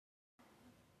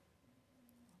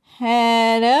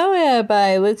Hello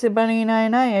everybody, Lucy Bunny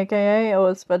 99 aka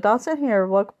Elizabeth Dawson here.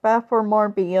 Welcome back for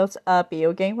more videos of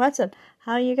video game lesson.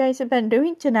 How you guys have been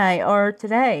doing tonight or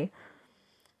today?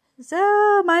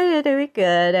 So, mine doing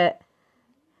good.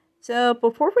 So,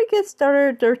 before we get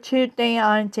started, there are 2 things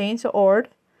on Jane's order.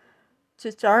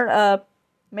 To start up,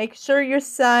 make sure you're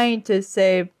signed to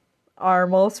save our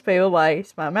most favorite life,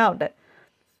 Smile Mountain.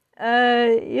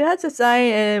 You have to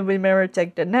sign and remember to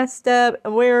take the next step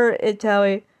where it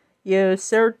tells you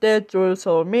share it through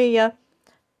social media.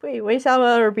 Please waste out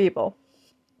other people.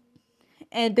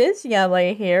 And this young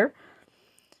lady here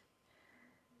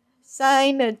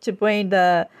signed to bring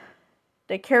the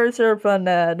character from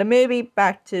the movie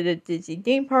back to the Disney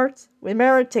theme parks.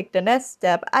 Remember to take the next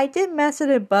step. I did mess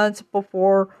it in bunch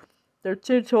before they're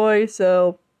 2 toys,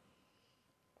 so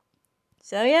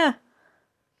yeah.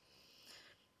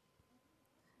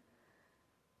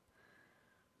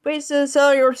 Please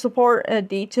show your support and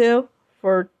detail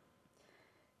for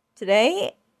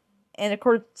today and of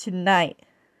course tonight.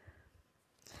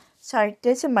 Sorry,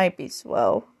 this might be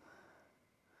slow.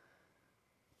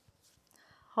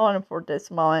 Hold on for this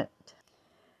moment.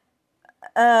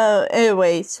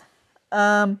 Anyways,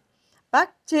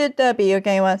 back to the video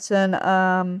game lesson.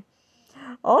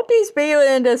 All these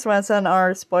videos in this lesson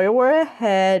are spoiler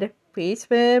ahead. Please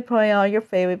put all your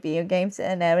favorite video games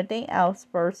and everything else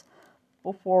first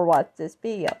before watch this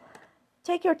video.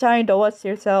 Take your time to watch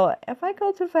yourself. If I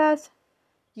go too fast,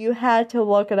 you had to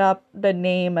look it up the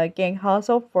name of game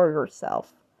console for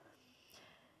yourself.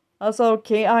 Also,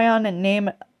 keep eye on the name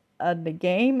of the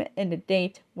game and the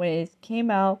date when it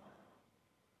came out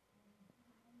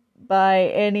by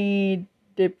any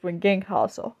different game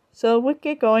console. So we'll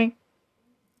get going.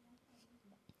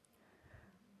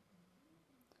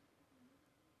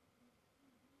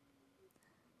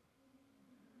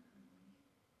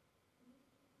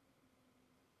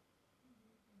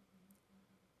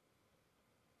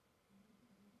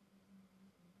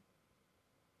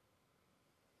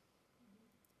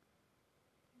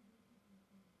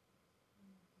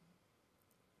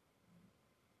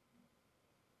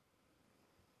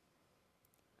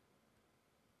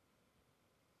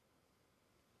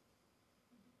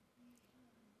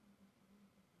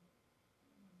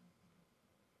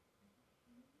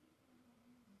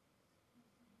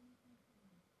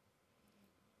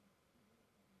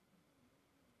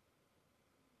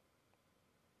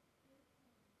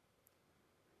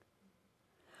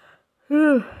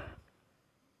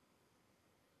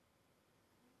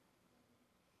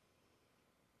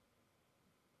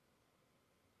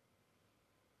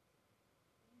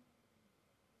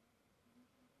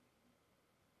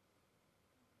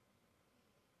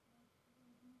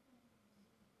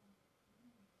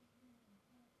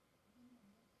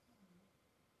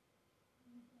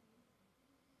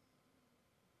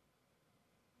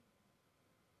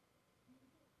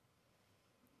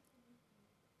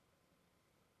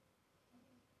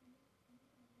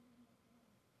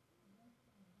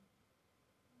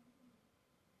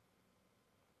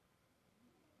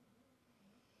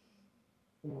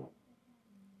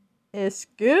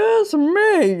 Excuse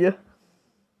me.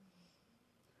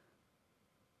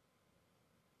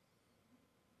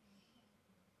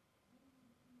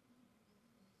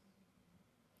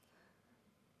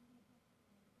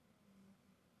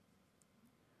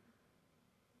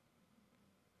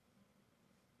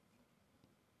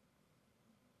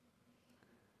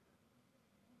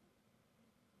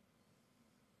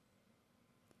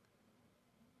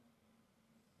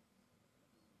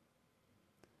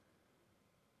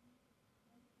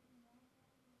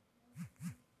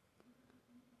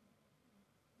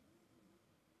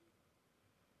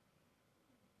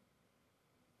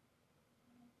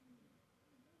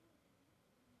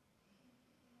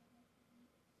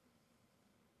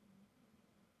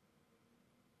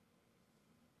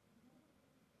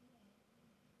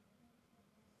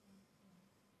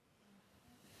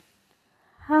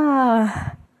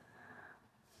 Ah.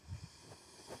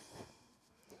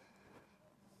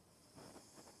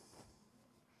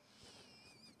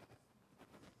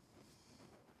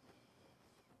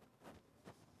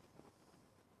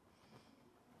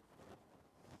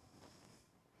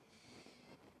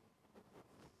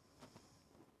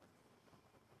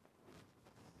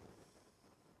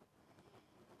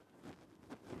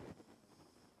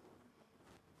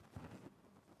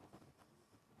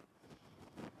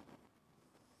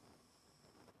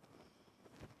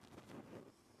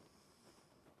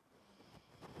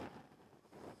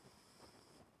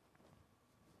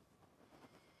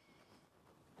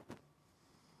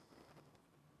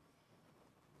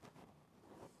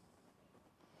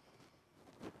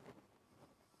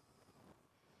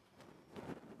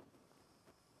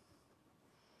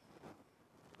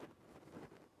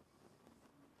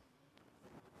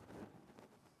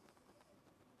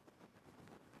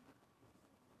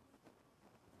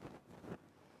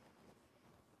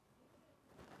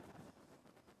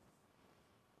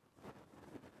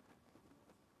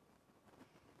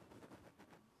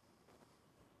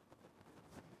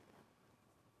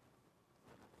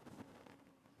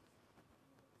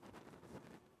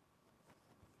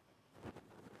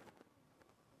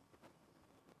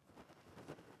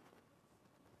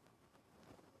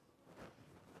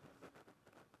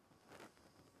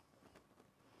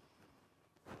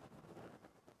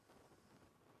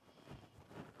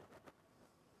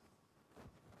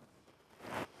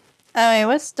 Anyway,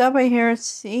 let's stop right here.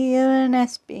 See you in the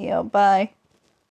next video. Bye.